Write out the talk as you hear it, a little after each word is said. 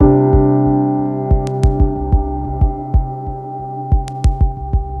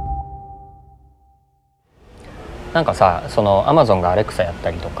なんかさその Amazon が Alexa やっ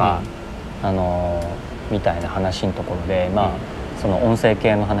たりとか、みたいな話のところで、その音声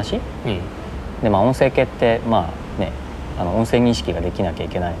系の話、で音声系って音声認識ができなきゃい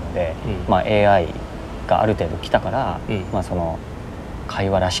けないので、AI がある程度来たから、その会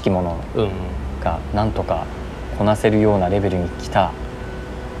話らしきものがなんとかこなせるようなレベルに来た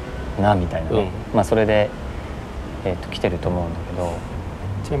なみたいなね、それで、来てると思うんだけど。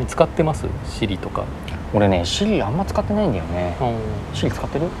ちなみに使ってます？ Siri とか。俺ね Siri あんま使ってないんだよね。Siri 使っ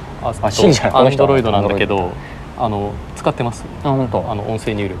てる？Siri じゃない、Android なんだけど使ってます。本当。音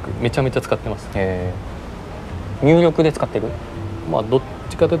声入力めちゃめちゃ使ってます。入力で使ってる？どっ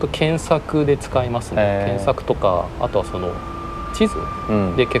ちかというと検索で使いますね。検索とかあとはその地図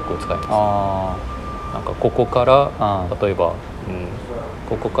で結構使います。なんかここから例えば、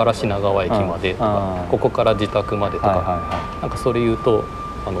ここから品川駅までとか、ここから自宅までとか、なんかそれ言うと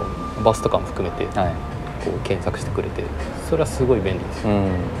バスとかも含めてこう検索してくれて、それはすごい便利ですよ。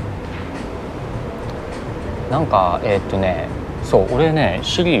なんかそう俺ね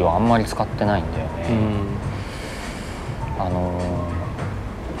Siri はあんまり使ってないんだよね。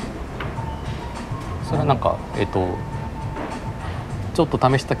それはなんかちょっと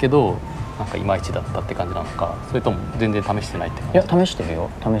試したけどなんかいまいちだったって感じなのか、それとも全然試してないって感じ？いや試してるよ。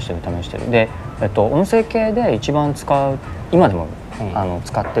試してる。で、音声系で一番使う今でも、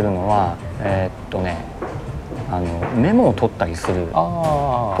使ってるのはメモを取ったりする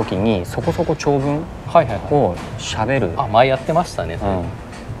時にそこそこ長文を喋る。前やってましたね。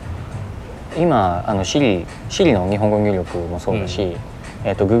今Siri の日本語入力もそうだし、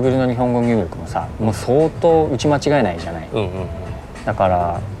Google の日本語入力もさもう相当打ち間違えないじゃない。だか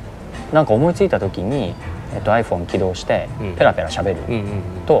らなんか思いついた時に、iPhone 起動してペラペラ喋る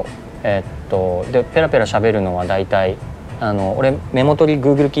と、でペラペラ喋るのはだいたい俺メモ取り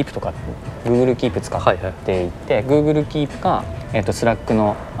Google Keep とか Google Keep 使っていて、Google Keep か、Slack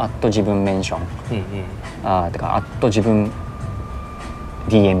の自分メンション、てか自分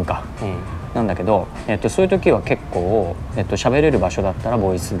DM か、なんだけど、そういう時は結構喋れる場所だったら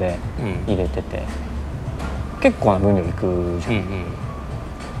ボイスで入れてて、結構な分量いくじゃん。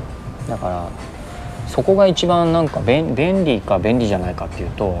だからそこが一番なんか便利か便利じゃないかってい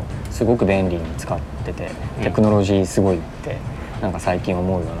うとすごく便利に使ってて、テクノロジーすごいってなんか最近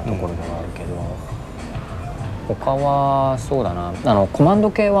思うようなところではあるけど、他はそうだなコマン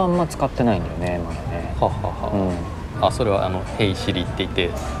ド系はあんま使ってないんだよねまだね。それはHey Siri って言って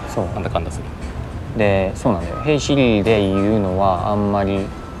なんだかんだする。でそうなんだよ。Hey Siri で言うのはあんまり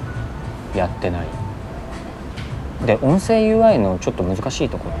やってない。で音声 UI のちょっと難しい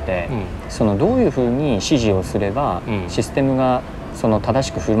とこって、そのどういうふうに指示をすれば、システムがその正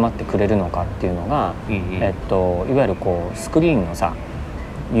しく振る舞ってくれるのかっていうのが、いわゆるこうスクリーンのさ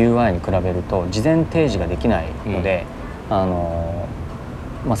UI に比べると事前提示ができないので、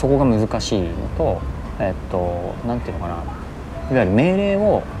そこが難しいのと、なんていうのかな、いわゆる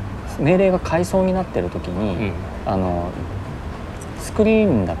命令が階層になってる時に、スクリ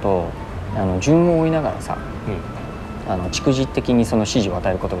ーンだと順を追いながらさ、逐次的にその指示を与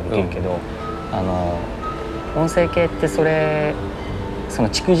えることができるけど、音声系ってその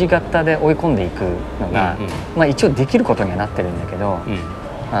逐次型で追い込んでいくのが、一応できることにはなってるんだけど、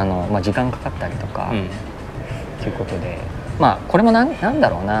時間かかったりとか、っていうことでこれもなんだ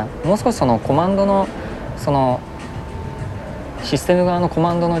ろうな、もう少しそのコマンドのそのシステム側のコ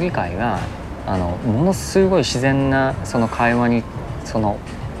マンドの理解がものすごい自然なその会話にその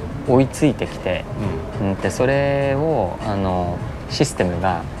追いついてきて、でそれをシステム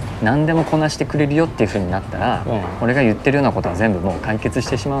が何でもこなしてくれるよっていう風になったら、俺が言ってるようなことは全部もう解決し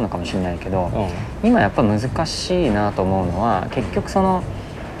てしまうのかもしれないけど、今やっぱ難しいなと思うのは結局その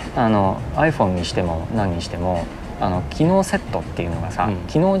iPhone にしても何にしても機能セットっていうのがさ、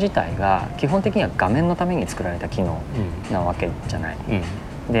機能自体が基本的には画面のために作られた機能なわけじゃない。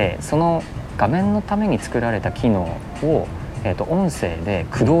でその画面のために作られた機能を音声で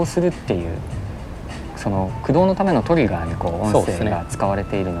駆動するっていう、その駆動のためのトリガーにこう音声が使われ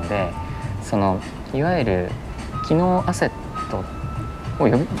ているので、そのいわゆる機能アセット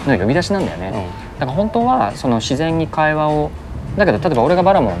の呼び出しなんだよね。だから本当はその自然に会話を、だけど例えば俺が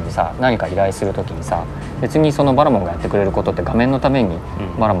バラモンにさ何か依頼するときにさ、別にそのバラモンがやってくれることって画面のために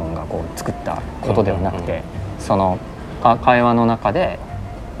バラモンがこう作ったことではなくて、その会話の中で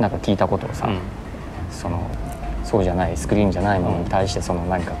なんか聞いたことをさ、そうじゃないスクリーンじゃないものに対してその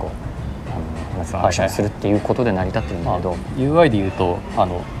何かこうアクションするっていうことで成り立ってるんだけど、UI でいうと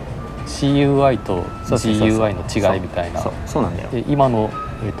CUI と GUI の違いみたいな。そうなんだよ。で今の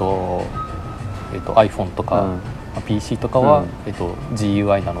iPhone とか、PC とかは、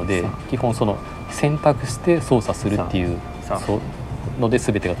GUI なので、基本その選択して操作するっていうので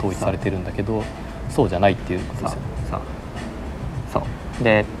全てが統一されてるんだけど、そうじゃないっていうことですよね。そう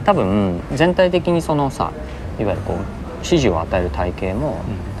で多分全体的にそのさ、いわゆるこう指示を与える体系も、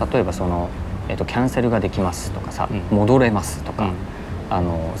例えばその、キャンセルができますとかさ、戻れますとか、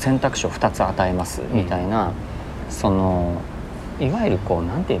選択肢を2つ与えますみたいな、そのいわゆるこう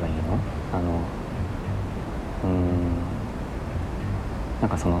なんて言えばいいの、なん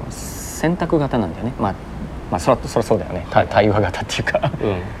かその選択型なんだよね。まあそりゃそうだよね、対話型っていうか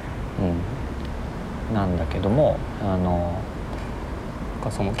なんだけども、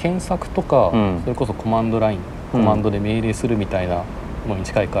その検索とか、それこそコマンドライン、コマンドで命令するみたいなものに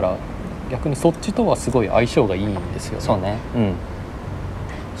近いから、逆にそっちとはすごい相性がいいんですよね。そうね、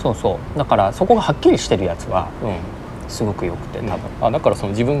そうだからそこがはっきりしてるやつはすごくよくて、多分、だからそ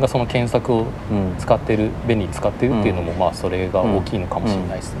の自分がその検索を使ってる、便利に使ってるっていうのも、まあそれが大きいのかもしれ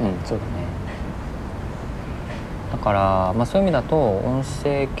ないですね。そうだね。だから、まあ、そういう意味だと音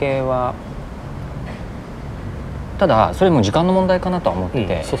声系はただそれも時間の問題かなとは思って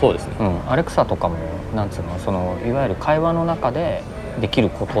て、そうですね。アレクサとかもなんつうの、そのいわゆる会話の中でできる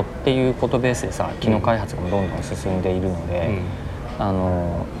ことっていうことベースでさ、機能開発がどんどん進んでいるので、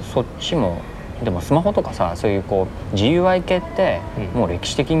そっちもでもスマホとかさ、そういうこう GUI 系ってもう歴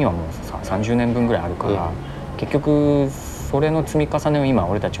史的にはもうさ30年分ぐらいあるから、結局それの積み重ねを今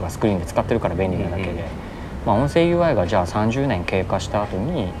俺たちはスクリーンで使ってるから便利なだけで、まあ、音声 UI がじゃあ30年経過した後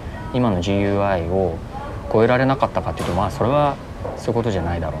に今の GUI を超えられなかったかっていうと、まあそれはそういうことじゃ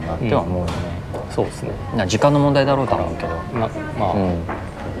ないだろうなっては思うよね。そうですね。時間の問題だろうとは思うけど、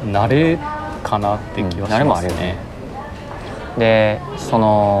慣れかなって気はしますね。慣れもあるよね。でそ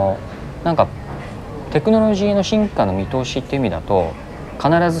のなんかテクノロジーの進化の見通しっていう意味だと必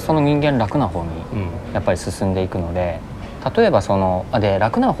ずその人間楽な方にやっぱり進んでいくので、例えばそので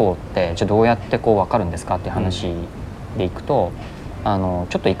楽な方ってじゃあどうやってこう分かるんですかっていう話でいくと、ちょっ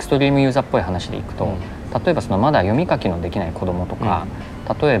とエクストリームユーザーっぽい話でいくと、例えばそのまだ読み書きのできない子どもとか、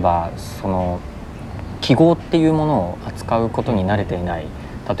例えばその記号っていうものを扱うことに慣れていない、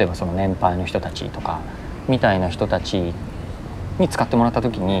例えばその年配の人たちとかみたいな人たちに使ってもらった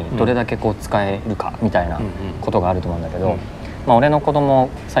時にどれだけこう使えるかみたいなことがあると思うんだけど、まあ、俺の子供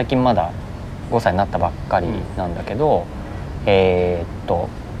最近まだ5歳になったばっかりなんだけど、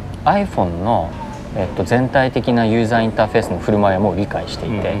iPhone の全体的なユーザーインターフェースの振る舞いはもう理解してい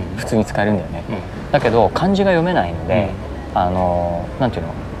て普通に使えるんだよね。だけど漢字が読めないので、なんていう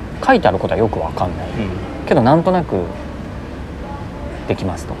の、書いてあることはよく分かんない、けどなんとなくでき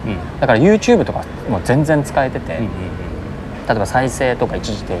ますと、だから YouTube とかも全然使えてて、例えば再生とか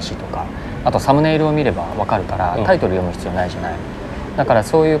一時停止とか、あとサムネイルを見れば分かるからタイトル読む必要ないじゃない。だから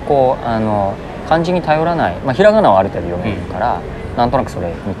そういうこう漢字に頼らない、まあ、ひらがなはある程度読めるから、なんとなくそ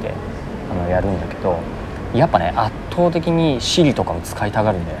れ見てやるんだけど、やっぱね圧倒的に Siri とかを使いた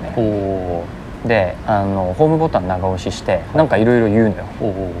がるんだよね。でホームボタン長押ししてなんかいろいろ言うのよ。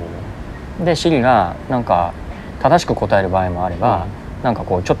で Siri がなんか正しく答える場合もあれば、なんか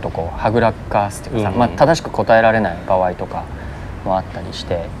こうちょっとこうはぐらかすっていうかさ、まあ、正しく答えられない場合とかもあったりし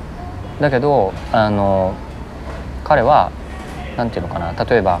て、だけど彼はなんていうのかな、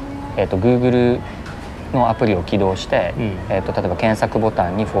例えば、Google のアプリを起動して、例えば検索ボタ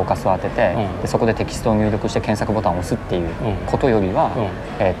ンにフォーカスを当てて、でそこでテキストを入力して検索ボタンを押すっていうことよりは、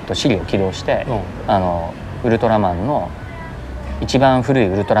Siri を起動して、ウルトラマンの一番古い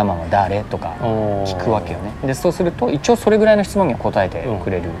ウルトラマンは誰とか聞くわけよね。でそうすると一応それぐらいの質問には答えてく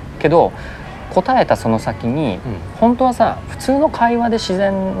れるけど、答えたその先に、本当はさ普通の会話で自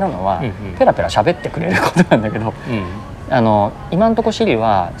然なのは、ペラペラ喋ってくれることなんだけど、今のところ Siri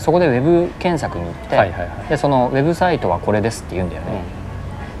はそこでウェブ検索に行って、でそのウェブサイトはこれですって言うんだよね。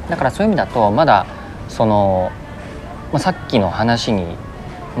だからそういう意味だとまだその、さっきの話に、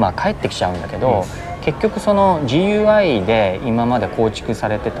返ってきちゃうんだけど、結局その GUI で今まで構築さ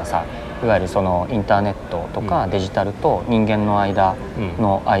れてたさ、いわゆるそのインターネットとかデジタルと人間の間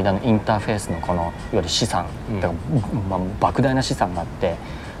のインターフェースのこのいわゆる資産、莫大な資産があって、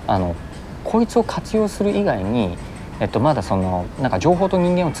こいつを活用する以外にまだそのなんか情報と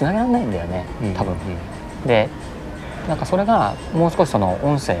人間をつなげられないんだよね多分。でなんかそれがもう少しその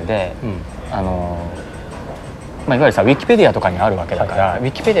音声で、いわゆるさウィキペディアとかにあるわけだから、ウ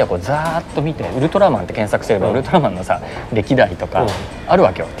ィキペディアをこうザーッと見てウルトラマンって検索すれば、ウルトラマンのさ歴代とかある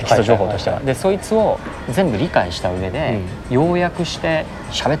わけよ、テキスト情報としては。でそいつを全部理解した上で、要約して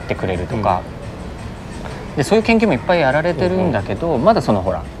喋ってくれるとか、でそういう研究もいっぱいやられてるんだけど、まだその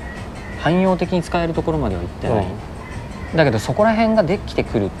ほら汎用的に使えるところまでは行ってない、だけどそこら辺ができて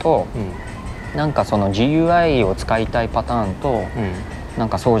くると、なんかその GUI を使いたいパターンと、なん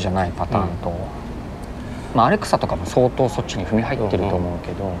かそうじゃないパターンと、まあ、アレクサとかも相当そっちに踏み入ってると思う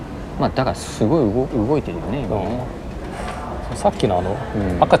けど、まあ、だからすごい動いてるよね今ね。さっきの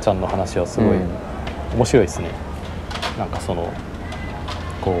赤ちゃんの話はすごい面白いですね。なんかその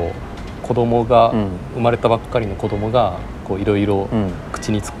こう子供が、生まれたばっかりの子供がこういろいろ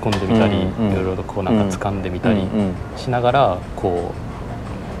口に突っ込んでみたり、いろいろとこうなんか掴んでみたりしながらこ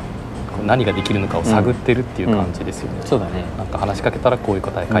う何ができるのかを探ってるっていう感じですよね。そうだね。なんか話しかけたらこういう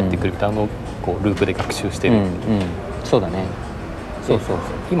答え返ってくるみたいなのをこうループで学習してるっていう。そうだね。そう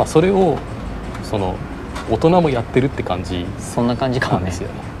今それをその大人もやってるって感じ。そんな感じかもね。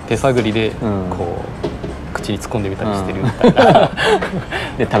手探りでこう口に突っ込んでみたりしてるみたいな。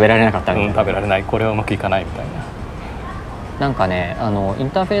で食べられなかったみたいな。食べられない、これはうまくいかないみたいな。なんかね、イン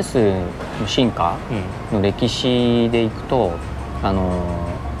ターフェースの進化の歴史でいくと、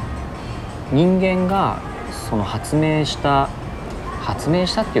人間がその発明した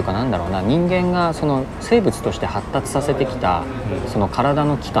っていうか、なんだろうな、人間がその生物として発達させてきたその体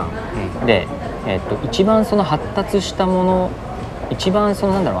の器官で、一番その発達したもの、一番そ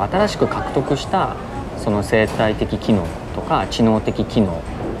のなんだろう、新しく獲得したその生態的機能とか知能的機能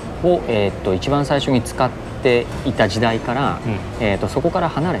を、一番最初に使っていた時代から、そこから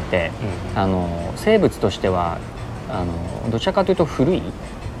離れて、生物としてはどちらかというと古い、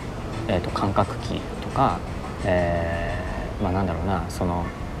感覚器とか、まあなんだろうな、その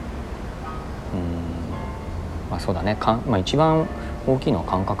まあそうだね、まあ、一番大きいのは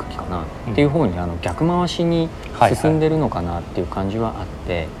感覚器かな、っていう方に逆回しに進んでるのかなっていう感じはあっ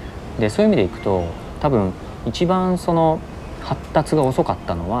て、でそういう意味でいくと多分一番その発達が遅かっ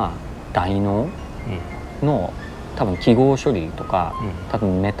たのは大脳の多分記号処理とか、多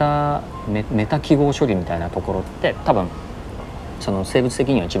分メタ記号処理みたいなところって多分その生物的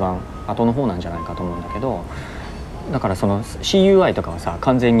には一番後の方なんじゃないかと思うんだけど、だからその CUI とかはさ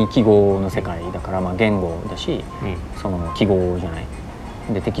完全に記号の世界だから、まあ言語だし、その記号じゃない、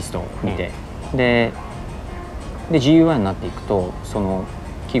でテキストを見て、で GUI になっていくとその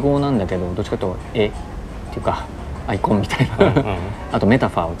記号なんだけどどっちかというと絵っていうかアイコンみたいなあとメタ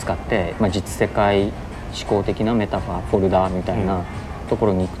ファーを使って、まあ、実世界思考的なメタファーフォルダーみたいなとこ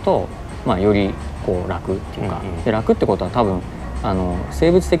ろに行くと、まあ、よりこう楽っていうか、で楽ってことは多分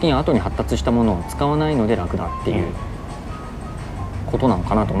生物的に後に発達したものを使わないので楽だっていうことなの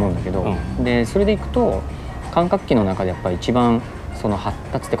かなと思うんだけど、でそれでいくと感覚器の中でやっぱり一番その発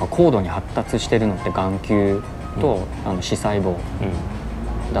達っていうか高度に発達してるのって眼球と視細胞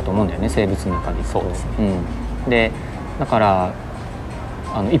だと思うんだよね、生物の中でいくと。そうですね。でだから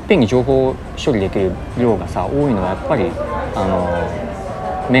いっぺんに情報処理できる量がさ多いのはやっぱり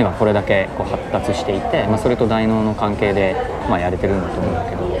目がこれだけこう発達していて、まあ、それと大脳の関係で、まあ、やれてるんだと思うんだ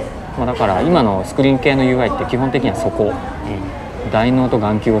けど、まあ、だから今のスクリーン系の UI って基本的にはそこ、大脳と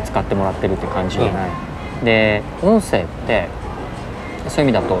眼球を使ってもらってるって感じじゃない、で音声ってそうい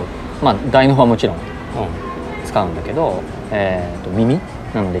う意味だと、まあ、大脳はもちろん使うんだけど、耳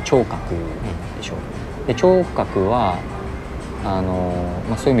なので聴覚でしょ。で聴覚はま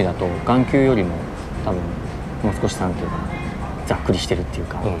あ、そういう意味だと眼球よりも多分もう少しなんていうかな、ざっくりしてるっていう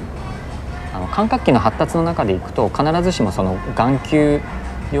か、感覚器の発達の中でいくと必ずしもその眼球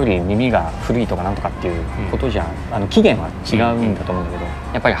より耳が古いとかなんとかっていうことじゃ、起源は違うんだと思うんだけど、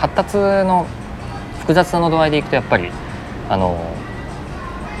やっぱり発達の複雑さの度合いでいくとやっぱり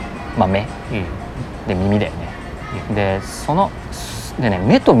まあ、目、で耳だよね。でね、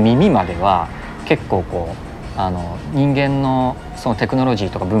目と耳までは結構こう人間のそのテクノロジー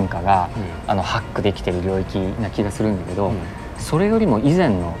とか文化が、ハックできてる領域な気がするんだけど、それよりも以前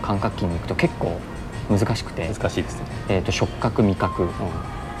の感覚器に行くと結構難しくて、難しいですね。触覚味覚、ま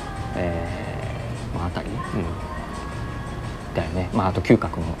あ、あたり、だよね、まあ、あと嗅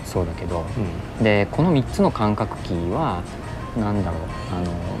覚もそうだけど、でこの3つの感覚器はなんだろ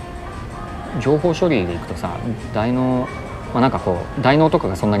う、情報処理でいくとさ大脳、まあ、なんかこう大脳とか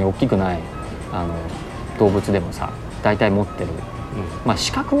がそんなに大きくない動物でもさ大体持ってる、まあ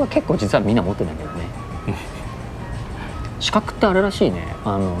視覚は結構実はみんな持ってるんだけどね視覚ってあれらしいね、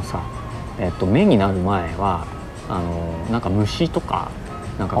さ、目になる前はなんか虫とか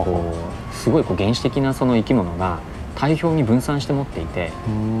なんかこうすごいこう原始的なその生き物が体表に分散して持っていて、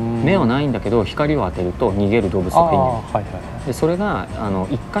目はないんだけど光を当てると逃げる動物とかいるんだよ、でそれが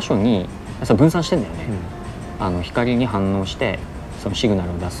一箇所に分散してんだよね、光に反応してそのシグナ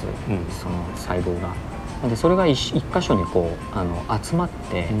ルを出す、その細胞が。でそれが一箇所にこう集まっ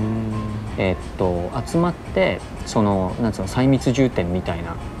てそのなんつうの細密重点みたい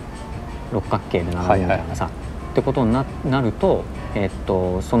な六角形で並ぶみたいなさ、ってことになると、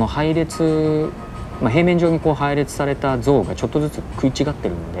その配列、まあ、平面上にこう配列された像がちょっとずつ食い違って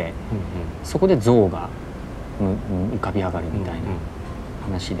るので、そこで像が浮かび上がるみたいな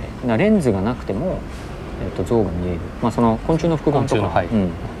話で、レンズがなくても、像が見える、その昆虫の複眼とか、はい、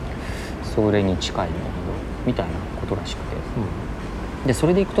それに近いんだけどみたいなことらしくて、でそ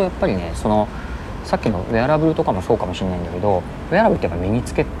れでいくとやっぱりね、そのさっきのウェアラブルとかもそうかもしれないんだけど、ウェアラブルってやっぱ身に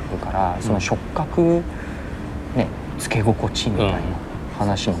つけるからその触覚、ね、つけ心地みたいな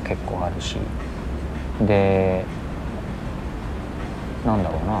話も結構あるし、でなんだ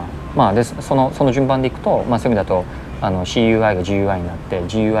ろうな、でその順番でいくと、そういう意味だとCUI が GUI になって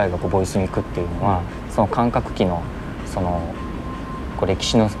GUI がボイスに行くっていうのは、その感覚器のその歴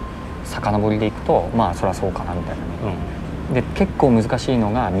史の遡りでいくとそりゃそうかなみたいなね、で結構難しい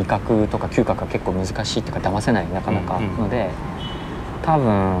のが味覚とか嗅覚が結構難しいっていうか騙せないなかなかので、多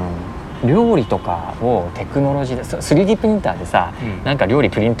分料理とかをテクノロジーで 3D プリンターでさ、なんか料理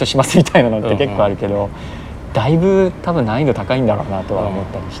プリントしますみたいなのって結構あるけど、だいぶ多分難易度高いんだろうなとは思っ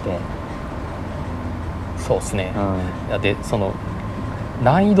たりして、そうですね、いやでその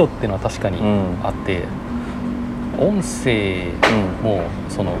難易度っていうのは確かにあって、音声も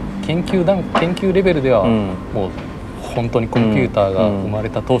その研究レベルではもう本当にコンピューターが生まれ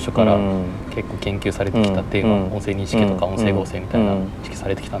た当初から結構研究されてきたっていうのは、音声認識とか音声合成みたいな認識さ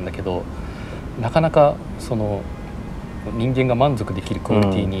れてきたんだけど、なかなかその人間が満足できるクオリテ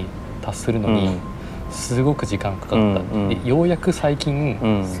ィに達するのにすごく時間かかった。でようやく最近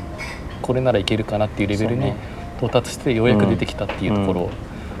これならいけるかなっていうレベルに到達してようやく出てきたっていうところ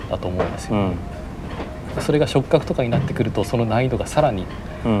だと思うんですよね。それが触覚とかになってくるとその難易度がさらに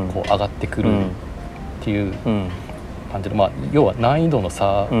こう上がってくるっていう感じで、要は難易度の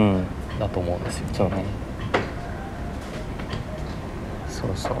差だと思うんですよ。そうね。そ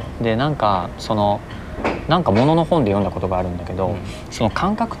うでなんか物の本で読んだことがあるんだけど、その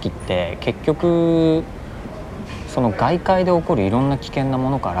感覚器って結局その外界で起こるいろんな危険なも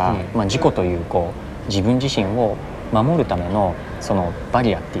のから、事故という自分自身を守るためのそのバ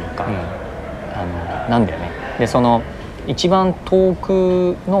リアっていうか、なんだよね。でその一番遠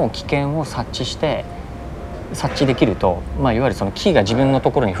くの危険を察知できると、いわゆるそのキーが自分の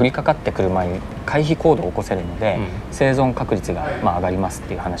ところに降りかかってくる前に回避行動を起こせるので、生存確率が上がりますっ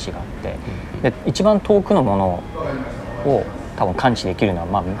ていう話があって、で一番遠くのものを多分感知できる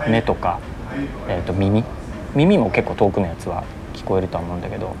のは目とか、耳も結構遠くのやつは聞こえるとは思うんだ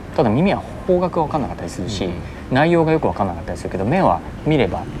けど、ただ耳は方角が分かんなかったりするし、内容がよく分かんなかったりするけど、目は見れ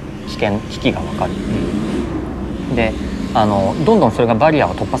ば危機が分かる。でどんどんそれがバリア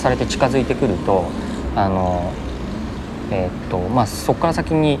を突破されて近づいてくるとそこから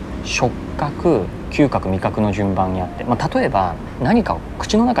先に触覚、嗅覚、味覚の順番にあって、例えば何かを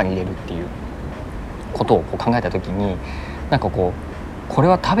口の中に入れるっていうことを考えた時にこれ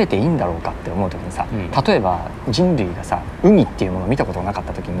は食べていいんだろうかって思う時にさ、例えば人類がさウニっていうものを見たことがなかっ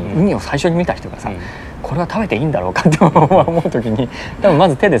た時に、ウニを最初に見た人がさ、これは食べていいんだろうかって思う時に多分ま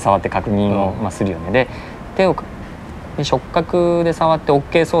ず手で触って確認をするよね。で手を触覚で触って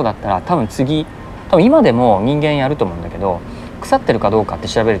OK そうだったら多分今でも人間やると思うんだけど、腐ってるかどうかって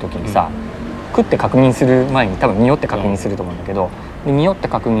調べる時にさ、食って確認する前に多分匂って確認すると思うんだけど、で匂って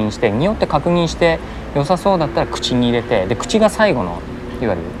確認して良さそうだったら口に入れて、で口が最後のい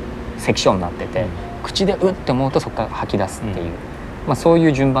わゆるセクションになってて、口でうって思うとそこから吐き出すっていう、そうい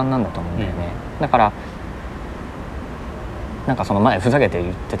う順番なんだと思うんだよね。だからその前ふざけて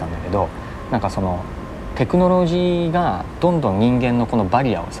言ってたんだけど、そのテクノロジーがどんどん人間のこのバ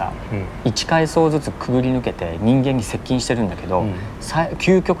リアをさ、1階層ずつくぐり抜けて人間に接近してるんだけど、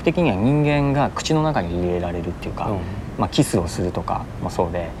究極的には人間が口の中に入れられるっていうか、キスをするとかもそ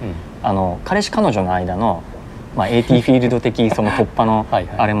うで、彼氏彼女の間の、AT フィールド的その突破の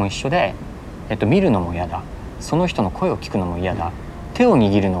あれも一緒で、見るのも嫌だ、その人の声を聞くのも嫌だ、手を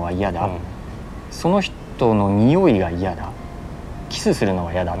握るのは嫌だ、その人の匂いが嫌だ、キスするの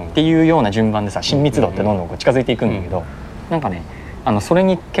は嫌だっていうような順番でさ、親密度ってどんどん近づいていくんだけど、それ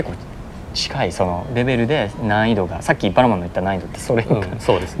に結構近いそのレベルで難易度が、さっきバラモンの言った難易度ってそれ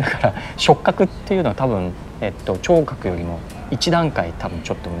そうですね。だから触覚っていうのは多分、聴覚よりも1段階多分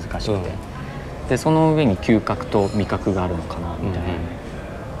ちょっと難しくて、でその上に嗅覚と味覚があるのかなみたいな。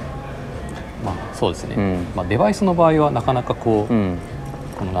そうですね。デバイスの場合はなかなかこの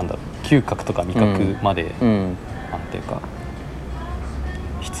嗅覚とか味覚まで、なんていうか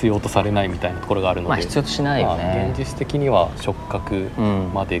必要とされないみたいなところがあるので、必要としないよね。現実的には触覚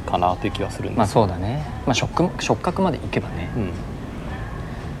までかなという気はするんです。そうだね。触覚までいけばね。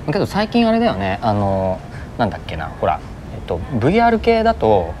けど最近あれだよね。なんだっけな、ほら、VR 系だ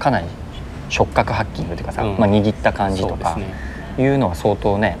とかなり触覚ハッキングというかさ、握った感じとかいうのは相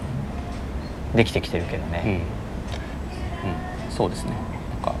当ねできてきてるけどね。そうですね。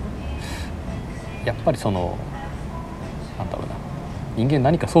やっぱりそのなんだろうな、人間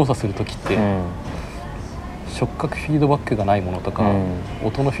何か操作する時って、触覚フィードバックがないものとか、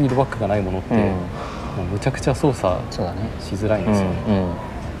音のフィードバックがないものって、もうむちゃくちゃ操作しづらいんですよね。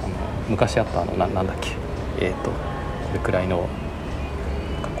昔あったなんだっけ、これくらいのなんか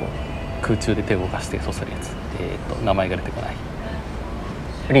こう空中で手を動かして操作するやつ、名前が出てこない。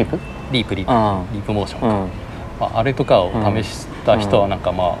リープリープモーションか、あれとかを試した人はなん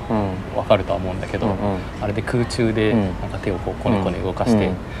かまあ分かるとは思うんだけど、あれで空中でなんか手をこうコネコネ動かして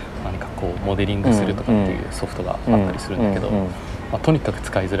何かこうモデリングするとかっていうソフトがあったりするんだけど、とにかく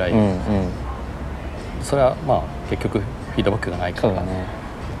使いづらい。それはまあ結局フィードバックがないから。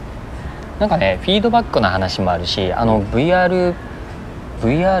なんかね、フィードバックの話もあるし、VR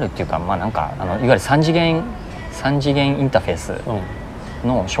っていうか、まあなんかいわゆる3次元インターフェース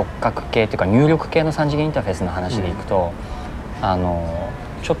の触覚系っていうか入力系の3次元インターフェースの話でいくと、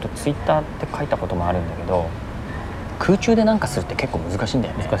ちょっとツイッターって書いたこともあるんだけど、空中でなんかするって結構難しいんだ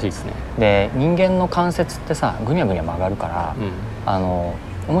よね。難しいですね。で、人間の関節ってさ、ぐにゃぐにゃ曲がるから、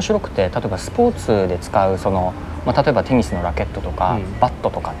面白くて、例えばスポーツで使うその、例えばテニスのラケットとか、バット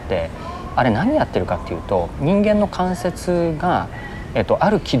とかってあれ何やってるかっていうと、人間の関節が、あ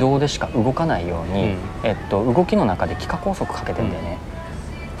る軌道でしか動かないように、動きの中で幾何拘束かけてんだよね。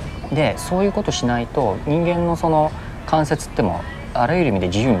で、そういうことしないと人間のその関節ってもあらゆる意味で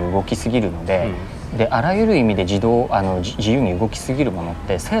自由に動きすぎるので、であらゆる意味で自由に動きすぎるものっ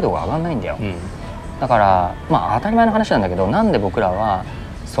て精度が上がらないんだよ。だからまあ当たり前の話なんだけど、なんで僕らは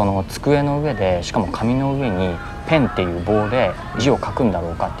その机の上で、しかも紙の上にペンっていう棒で字を書くんだ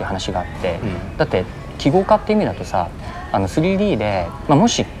ろうかっていう話があって、だって記号化って意味だとさ、3D で、も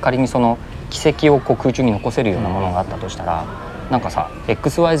し仮にその軌跡をこう空中に残せるようなものがあったとしたら、なんかさ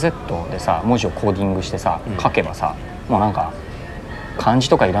XYZ でさ文字をコーディングしてさ書けばさ、もうなんか漢字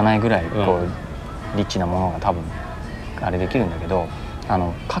とかいらないぐらいこうリッチなものが多分あれできるんだけど、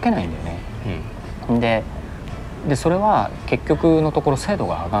書けないんだよね。でそれは結局のところ精度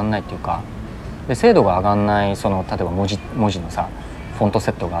が上がんないっていうか、で精度が上がんない、その例えば文字のさフォント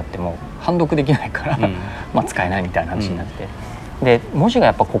セットがあっても判読できないからまあ使えないみたいな話になって、で文字が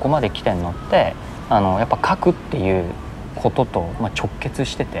やっぱここまで来てんのってやっぱ書くっていうことと直結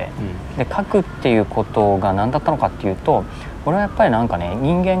してて、で書くっていうことが何だったのかっていうと、俺はやっぱりなんかね、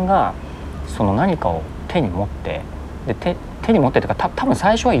人間がその何かを手に持って、で手に持ってというか、多分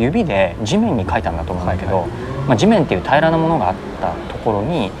最初は指で地面に書いたんだと思うんだけど、地面っていう平らなものがあったところ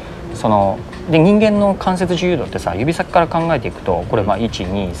にそので人間の関節自由度ってさ、指先から考えていくとこれ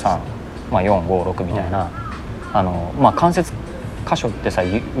123、456みたいな、関節箇所ってさ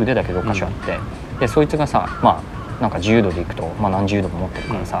腕だけ6箇所あって、でそいつがさなんか自由度でいくと、何十度も持ってる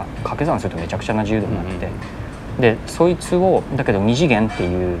からさ、掛け算するとめちゃくちゃな自由度になって、でそいつをだけど2次元って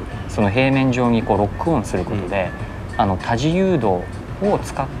いうその平面上にこうロックオンすることで、多自由度を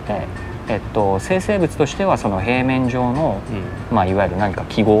使って、生成物としてはその平面上の、いわゆる何か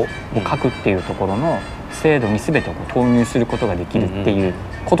記号を書くっていうところの精度に全てを投入することができるっていう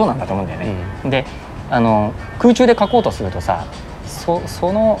ことなんだと思うんだよね。で空中で書こうとするとさ、そ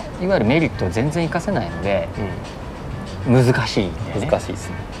のいわゆるメリットを全然活かせないので、難しいんだよね。難しいです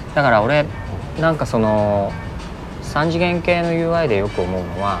ね。だから俺なんかその3次元系の UI でよく思う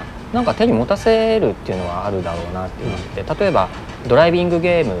のは、なんか手に持たせるっていうのはあるだろうなって思って、例えばドライビング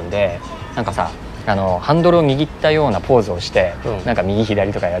ゲームでなんかさハンドルを握ったようなポーズをして、なんか右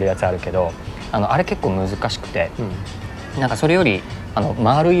左とかやるやつあるけど、あれ結構難しくて、なんかそれより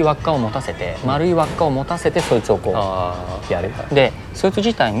丸い輪っかを持たせてそいつをこうやる。でそいつ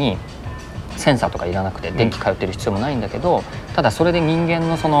自体にセンサーとかいらなくて電気通ってる必要もないんだけど、ただそれで人間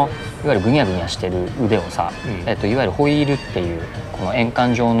のそのいわゆるぐにゃぐにゃしてる腕をさ、いわゆるホイールっていうこの円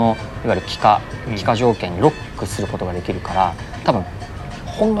環状のいわゆる気化条件にロックすることができるから、多分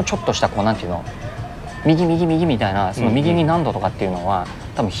ほんのちょっとしたこうなんていうの、右みたいな、その右に何度とかっていうのは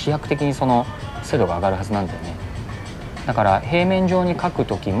多分飛躍的にその精度が上がるはずなんだよね。だから平面上に書く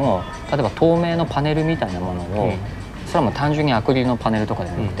時も、例えば透明のパネルみたいなものを、それはもう単純にアクリルのパネルとかで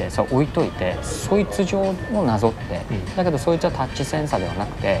はなくて、それ置いといてそいつ上をなぞって、だけどそいつはタッチセンサーではな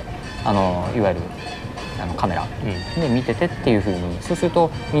くていわゆるカメラで見ててっていう風に、そうすると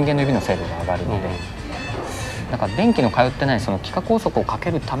人間の指の精度が上がるので、だから電気の通ってないその幾何拘束をか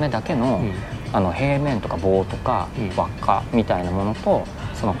けるためだけの、平面とか棒とか輪っかみたいなものと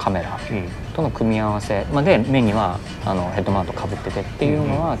そのカメラとの組み合わせ、で目にはヘッドマウントかぶっててっていう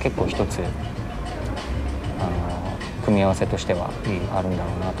のは結構一つ組み合わせとしてはあるんだろ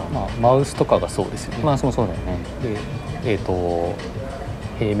うなと。マウスとかがそうですよね。マウスもそうだよね。で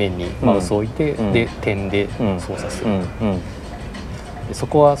平面にマウスを置いて、で点で操作する。でそ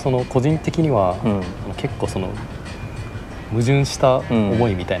こはその個人的には、結構その矛盾した思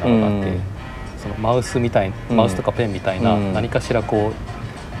いみたいなのがあって、うんそのマウスとかペンみたいな何かしらこう、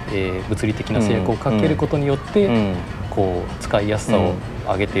物理的な制約をかけることによってこう使いやすさを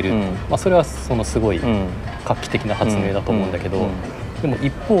上げてる、まあ、それはそのすごい画期的な発明だと思うんだけど、でも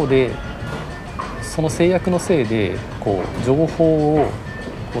一方でその制約のせいでこう情報を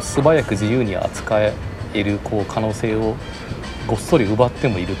こう素早く自由に扱えるこう可能性をごっそり奪って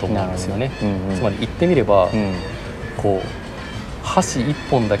もいると思うんですよね。つまり言ってみれば、こう箸一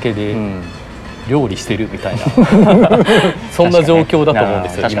本だけで料理してるみたいなそんな状況だと思うんで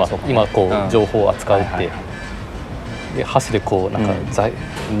すよ。今こう情報を扱うって。で箸でこうなんか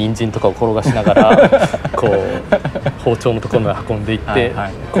人参とかを転がしながらこう包丁のところまで運んでいって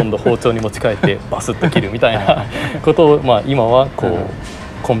今度包丁に持ち帰ってバスッと切るみたいなことをまあ今はこう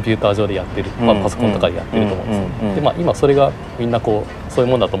コンピューター上でやってる、まあ、パソコンとかでやってると思うんですよ。でまあ今それがみんなこうそうい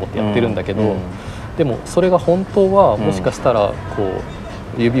うもんだと思ってやってるんだけど、でもそれが本当はもしかしたらこ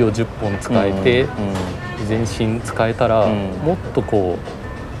う指を10本使えて全身使えたらもっとこ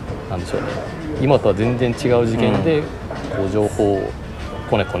うなんでしょうね、今とは全然違う次元でこう情報を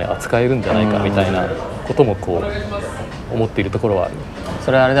こねこね扱えるんじゃないかみたいなこともこう思っているところはある。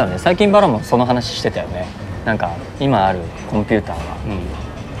それはあれだよね、最近バロもその話してたよね。なんか今あるコンピューターが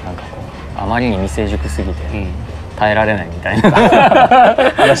なんかこうあまりに未成熟すぎて耐えられないみたいな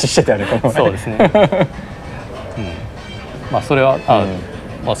話してたよね。そうですね、まあそれは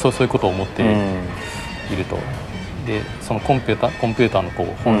まあそういうことを思っていると。でそのコンピューターのこ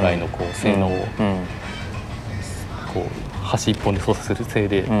う本来のこう性能をこう箸一本で操作するせい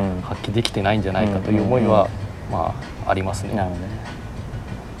で発揮できてないんじゃないかという思いはまあありますね。なるほどね。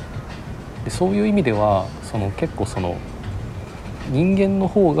でそういう意味ではその結構その人間の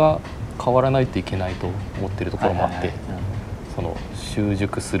方が変わらないといけないと思っているところもあって、その習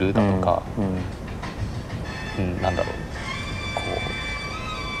熟するだとか、なんだろう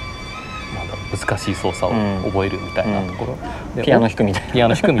難しい操作を覚えるみたいなところ、ピアノ弾くみた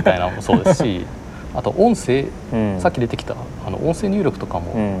いなのもそうですしあと音声、さっき出てきた音声入力とか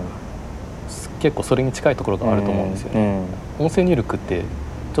も、結構それに近いところがあると思うんですよね。音声入力って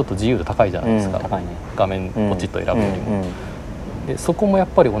ちょっと自由度高いじゃないですか、画面ポチッと選ぶよりも。でそこもやっ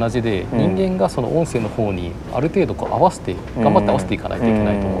ぱり同じで、人間がその音声の方にある程度こう頑張って合わせていかないといけ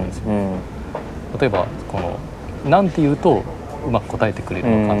ないと思うんですよ。例えばこのなんて言うとうまく答えてくれる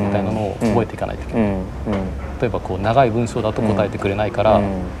のかみたいなのを覚えていかないといけない。例えばこう長い文章だと答えてくれないから、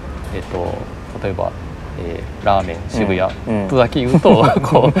例えば、ラーメン渋谷とだけ言うと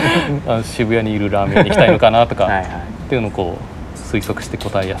こう渋谷にいるラーメンに行きたいのかなとかっていうのをこう推測して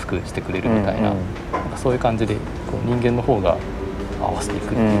答えやすくしてくれるみたいな、そういう感じでこう人間の方が合わせていくっ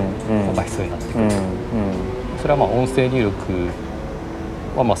ていうのが必要になってくる。それはまあ音声入力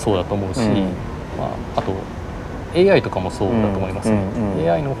はまあそうだと思うし、あとAI とかもそうだと思いますね。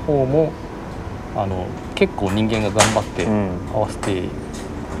AI の方も結構人間が頑張って合わせて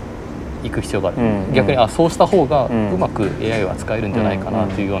いく必要がある。逆にそうした方がうまく AI は使えるんじゃないかな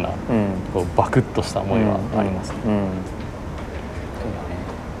というようなこうバクッとした思いはありますね。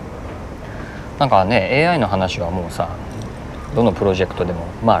なんかね AI の話はもうさどのプロジェクトでも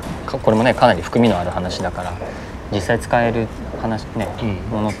まあこれもねかなり含みのある話だから実際使える話ね、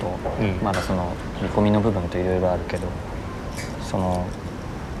ものと、まだその見込みの部分といろいろあるけど、その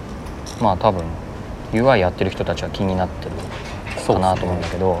まあ多分 UI やってる人たちは気になってるかなと思うんだ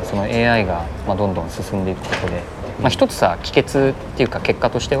けど、その AI がまあどんどん進んでいくことで、まあ一つさ帰結っていうか結果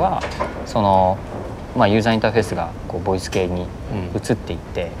としてはそのまあユーザーインターフェースがこうボイス系に移っていっ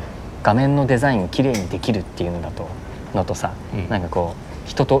て、画面のデザインきれいにできるっていうのとさ、なんかこう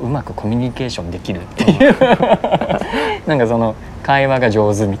人とうまくコミュニケーションできるっていうなんかその会話が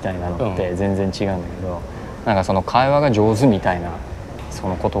上手みたいなのって全然違うんだけど、なんかその会話が上手みたいなそ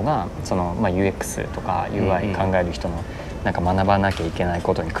のことがそのまあ UX とか UI 考える人のなんか学ばなきゃいけない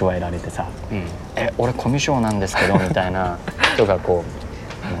ことに加えられてさ、俺コミュ障なんですけどみたいな人がこ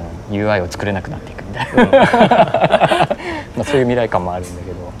うUI を作れなくなっていくみたいなまあそういう未来感もあるんだ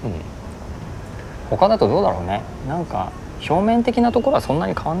けど、他だとどうだろうね。なんか表面的なところはそんな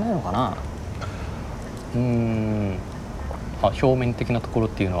に変わんないのかな。表面的なところっ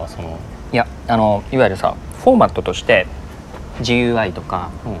ていうのはそのいわゆるさフォーマットとして GUI とか、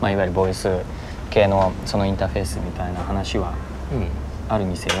まあ、いわゆるボイス系のそのインターフェースみたいな話はある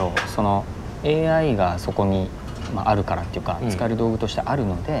にせよ、その AI がそこに、まあ、あるからっていうか使える道具としてある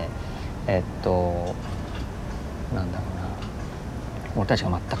ので、なんだろうな、俺たち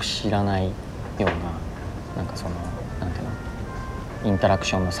が全く知らないようななんかそのなんていうのインタラク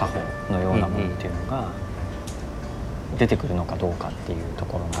ションの作法のようなものっていうのが出てくるのかどうかっていうと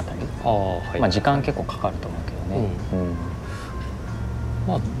ころのあたり、まあ時間結構かかると思うけどね。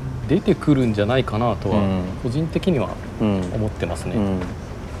まあ、出てくるんじゃないかなとは個人的には思ってますね。なんか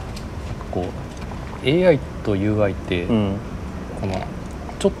こう AI と UI ってこの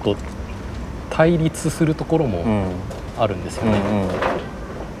ちょっと対立するところもあるんですよね。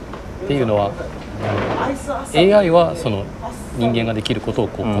っていうのはAI はその人間ができることを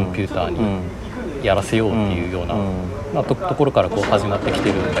こうコンピューターにやらせようっていうようなところからこう始まってき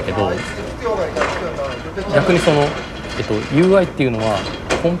てるんだけど、逆にその、UI っていうのは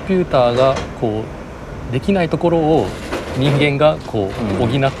コンピューターがこうできないところを人間がこう補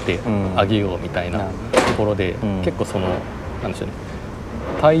ってあげようみたいなところで、結構そのなんでしょうね、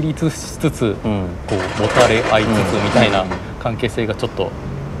対立しつつこう持たれ合いつつみたいな関係性がちょっと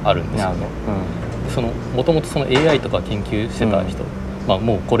あるんですよね。もともとその AI とか研究してた人、まあ、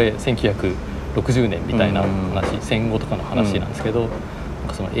もうこれ1960年みたいな話、戦後とかの話なんですけど、なん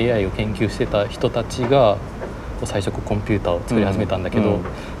かその AI を研究してた人たちが最初コンピューターを作り始めたんだけど、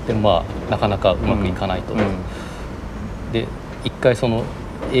でもまあなかなかうまくいかないと。で一回その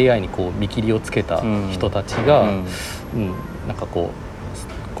AI にこう見切りをつけた人たちが、なんかこう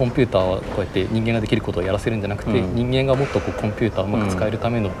コンピューターはこうやって人間ができることをやらせるんじゃなくて、人間がもっとこうコンピューターをうまく使えるた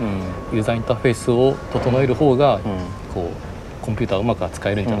めのユーザーインターフェースを整える方がこうコンピューターをうまく扱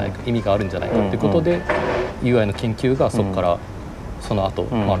えるんじゃないか、意味があるんじゃないかということで UI の研究がそこからその後、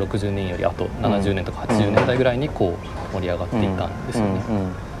まあ60年よりあと70年とか80年代ぐらいにこう盛り上がっていったんですよね。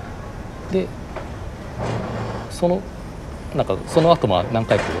でなんかその後まあ何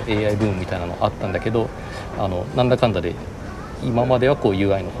回か AI ブームみたいなのあったんだけど、なんだかんだで今まではこう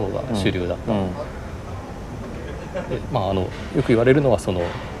UI の方が主流だった。でまあよく言われるのはその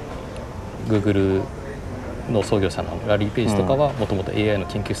Google の創業者のラリー・ペイジとかはもともと AI の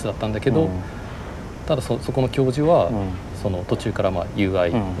研究室だったんだけど、ただそこの教授はその途中からまあ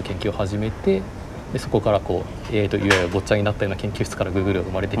UI の研究を始めて、でそこからこう AI と UI がごっちゃになったような研究室から Google が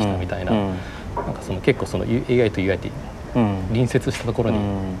生まれてきたみたいな、なんかその結構その AI と UI って隣接したところに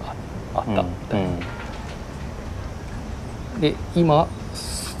あったみたいな。で今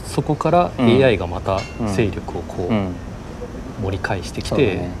そこから AI がまた勢力をこう盛り返してき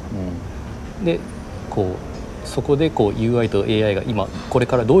て、でこうそこでこう UI と AI が今これ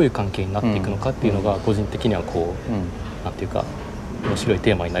からどういう関係になっていくのかっていうのが個人的にはこうなんていうか面白い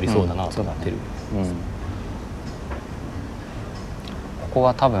テーマになりそうだなと思ってる。ここ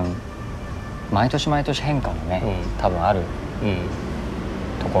は多分毎年毎年変化のね、多分ある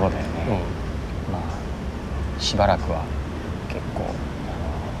ところだよね。まあしばらくは結構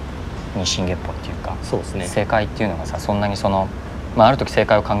日進月歩っていうか、そうですね、正解っていうのがさ、そんなにその、まあ、ある時正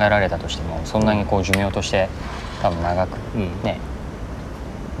解を考えられたとしてもそんなにこう寿命として多分長くね、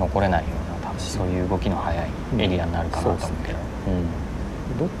残れないような、多分そういう動きの早いエリアになるかなと思うけど、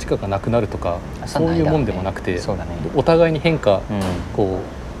どっちかがなくなるとかそういうもんでもなくて、お互いに変化を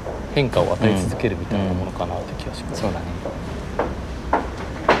与え続けるみたいなものかなという気がします。そうだね。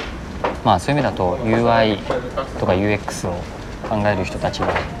まあそういう意味だと UI とか UX を考える人たちが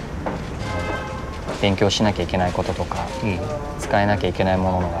勉強しなきゃいけないこととか、使えなきゃいけない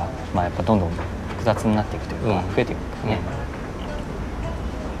ものが、まあ、やっぱどんどん複雑になっていくというか、増えていくからね。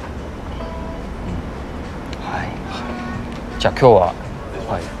はい。じゃあ今日は、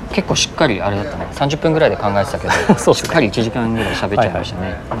結構しっかりあれだったね。30分ぐらいで考えてたけどしっかり1時間ぐらい喋っちゃいました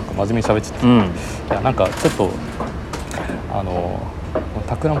ね。なんか真面目に喋っちゃった。いやなんかちょっと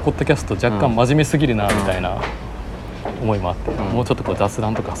タクラムポッドキャスト若干真面目すぎるなみたいな思いもあって、もうちょっとこう雑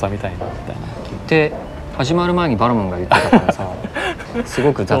談とか挟みたいなみたいな。で始まる前にバルモンが言ってたからさす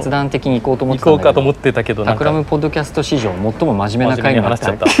ごく雑談的に行こうと思ってたんだけど、行こうかと思ってたけど、タクラムポッドキャスト史上最も真面目な回になっち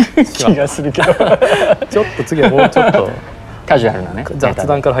ゃった気がするけどちょっと次はもうちょっとカジュアルなね雑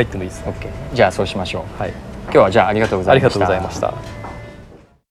談から入ってもいいですか。じゃあそうしましょう。今日はじゃあありがとうございました。ありがとうございました。